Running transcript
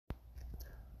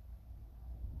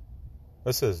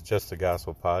This is Just a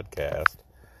Gospel Podcast,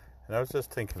 and I was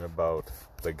just thinking about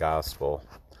the gospel,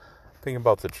 thinking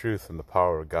about the truth and the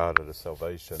power of God and His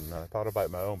salvation. And I thought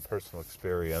about my own personal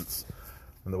experience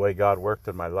and the way God worked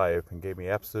in my life and gave me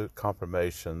absolute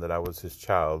confirmation that I was His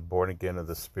child, born again of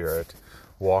the Spirit,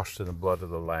 washed in the blood of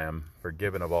the Lamb,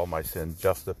 forgiven of all my sins,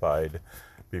 justified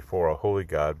before a holy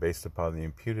God based upon the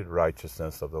imputed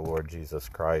righteousness of the Lord Jesus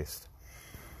Christ.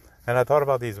 And I thought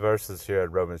about these verses here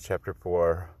in Romans chapter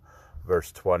 4,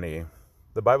 verse 20.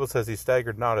 The Bible says He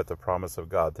staggered not at the promise of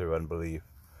God through unbelief.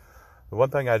 The one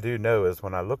thing I do know is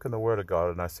when I look in the Word of God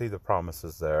and I see the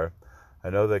promises there, I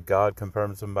know that God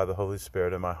confirms them by the Holy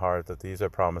Spirit in my heart that these are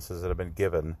promises that have been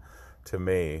given to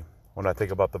me. When I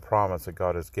think about the promise that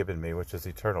God has given me, which is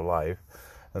eternal life,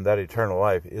 and that eternal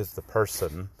life is the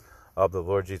person of the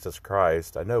Lord Jesus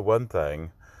Christ, I know one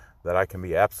thing, that I can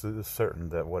be absolutely certain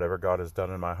that whatever God has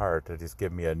done in my heart, that He's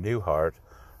given me a new heart.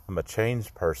 I'm a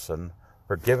changed person,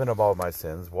 forgiven of all my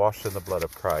sins, washed in the blood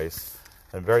of Christ,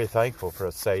 and very thankful for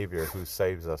a Savior who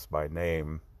saves us by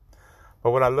name.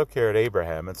 But when I look here at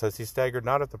Abraham, it says he staggered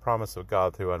not at the promise of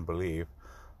God through unbelief,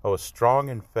 but was strong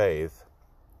in faith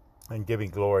and giving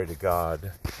glory to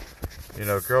God. You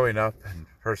know, growing up and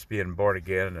first being born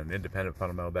again in an independent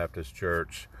fundamental Baptist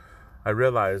church, I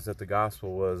realized that the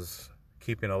gospel was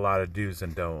keeping a lot of do's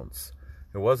and don'ts.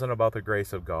 It wasn't about the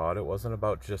grace of God. It wasn't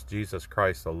about just Jesus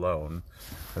Christ alone.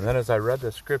 And then as I read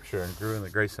the scripture and grew in the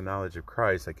grace and knowledge of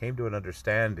Christ, I came to an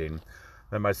understanding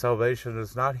that my salvation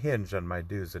is not hinged on my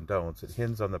do's and don'ts. It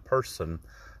hinges on the person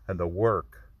and the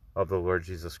work of the Lord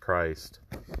Jesus Christ.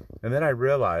 And then I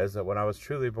realized that when I was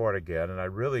truly born again and I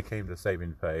really came to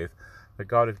saving faith, that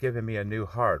God had given me a new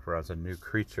heart where I was a new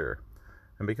creature.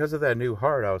 And because of that new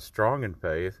heart, I was strong in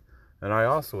faith. And I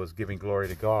also was giving glory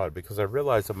to God because I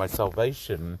realized that my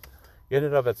salvation in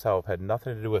and of itself had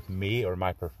nothing to do with me or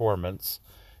my performance.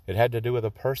 It had to do with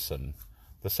a person,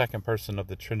 the second person of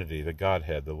the Trinity, the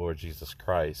Godhead, the Lord Jesus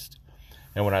Christ.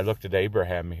 And when I looked at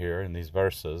Abraham here in these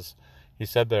verses, he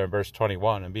said there in verse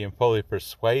 21, and being fully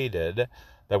persuaded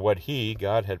that what he,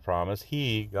 God, had promised,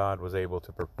 he, God, was able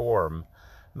to perform.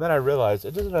 And then I realized,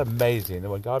 isn't it amazing that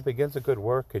when God begins a good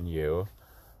work in you,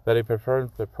 that He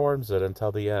performs it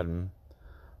until the end.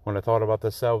 When I thought about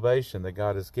the salvation that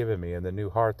God has given me and the new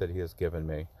heart that He has given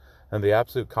me and the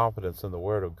absolute confidence in the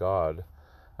Word of God,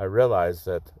 I realized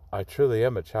that I truly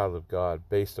am a child of God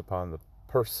based upon the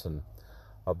person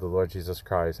of the Lord Jesus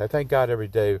Christ. I thank God every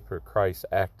day for Christ's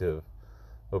active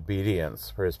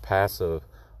obedience, for His passive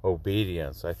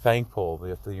obedience. I'm thankful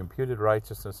that the imputed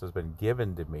righteousness has been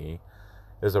given to me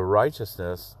is a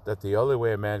righteousness that the only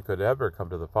way a man could ever come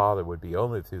to the Father would be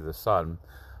only through the Son.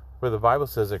 For the Bible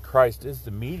says that Christ is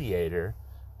the mediator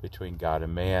between God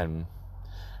and man.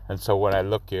 And so when I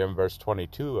look here in verse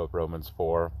 22 of Romans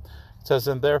 4, it says,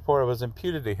 and therefore it was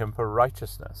imputed to Him for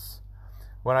righteousness.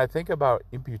 When I think about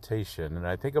imputation and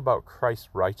I think about Christ's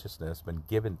righteousness been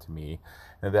given to me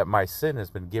and that my sin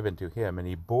has been given to Him and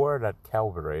He bore it at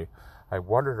Calvary, I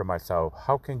wonder to myself,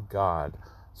 how can God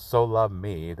so loved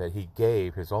me that He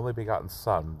gave His only begotten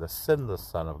Son, the sinless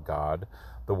Son of God,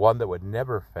 the one that would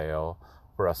never fail,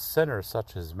 for a sinner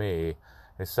such as me,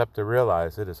 except to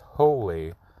realize it is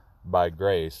wholly by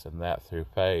grace, and that through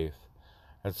faith.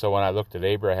 And so when I looked at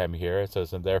Abraham here, it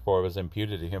says, and therefore it was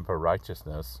imputed to him for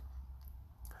righteousness.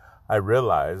 I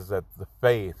realized that the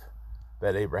faith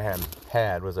that Abraham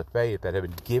had was a faith that had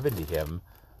been given to him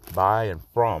by and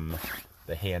from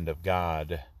the hand of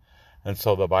God. And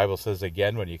so the Bible says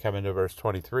again, when you come into verse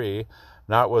 23,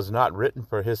 now it was not written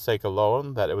for his sake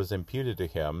alone that it was imputed to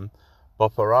him,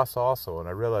 but for us also. And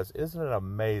I realized, isn't it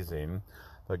amazing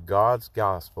that God's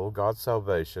gospel, God's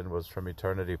salvation, was from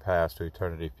eternity past to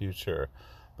eternity future.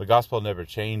 The gospel never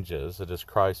changes. It is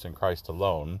Christ and Christ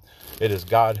alone. It is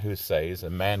God who saves,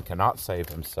 and man cannot save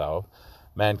himself.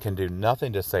 Man can do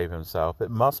nothing to save himself.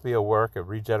 It must be a work of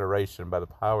regeneration by the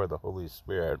power of the Holy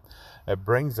Spirit. It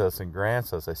brings us and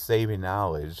grants us a saving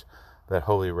knowledge that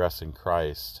wholly rests in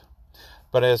Christ.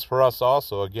 But as for us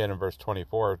also, again in verse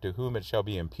 24, to whom it shall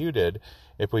be imputed,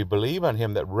 if we believe on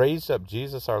Him that raised up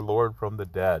Jesus our Lord from the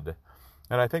dead.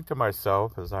 And I think to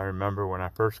myself, as I remember when I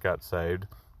first got saved,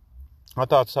 I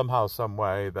thought somehow, some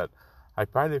way, that I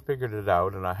finally figured it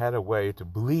out and I had a way to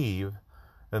believe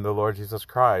in the Lord Jesus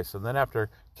Christ. And then after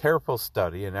careful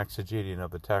study and exegeting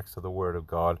of the text of the Word of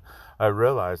God, I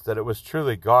realized that it was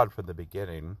truly God from the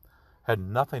beginning. Had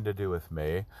nothing to do with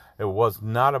me. It was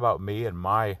not about me and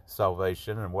my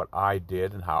salvation and what I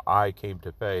did and how I came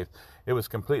to faith. It was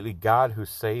completely God who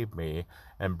saved me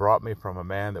and brought me from a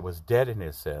man that was dead in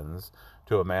his sins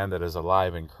to a man that is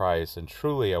alive in Christ, and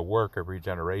truly a work of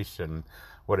regeneration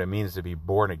what it means to be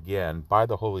born again by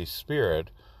the Holy Spirit,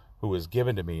 who was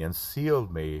given to me and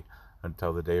sealed me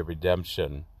until the day of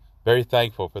redemption. Very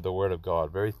thankful for the Word of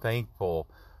God. Very thankful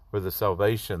for the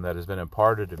salvation that has been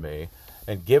imparted to me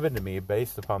and given to me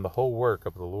based upon the whole work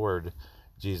of the Lord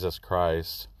Jesus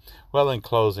Christ. Well, in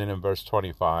closing, in verse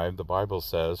 25, the Bible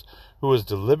says, who was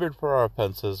delivered for our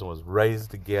offenses and was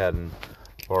raised again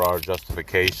for our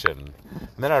justification.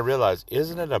 And then I realized,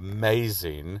 isn't it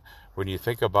amazing when you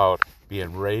think about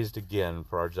being raised again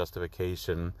for our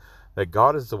justification, that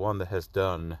God is the one that has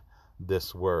done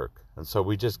this work. And so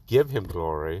we just give him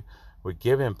glory, we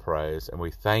give him praise, and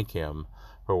we thank him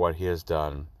for what he has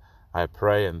done. I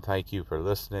pray and thank you for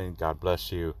listening. God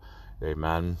bless you.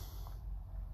 Amen.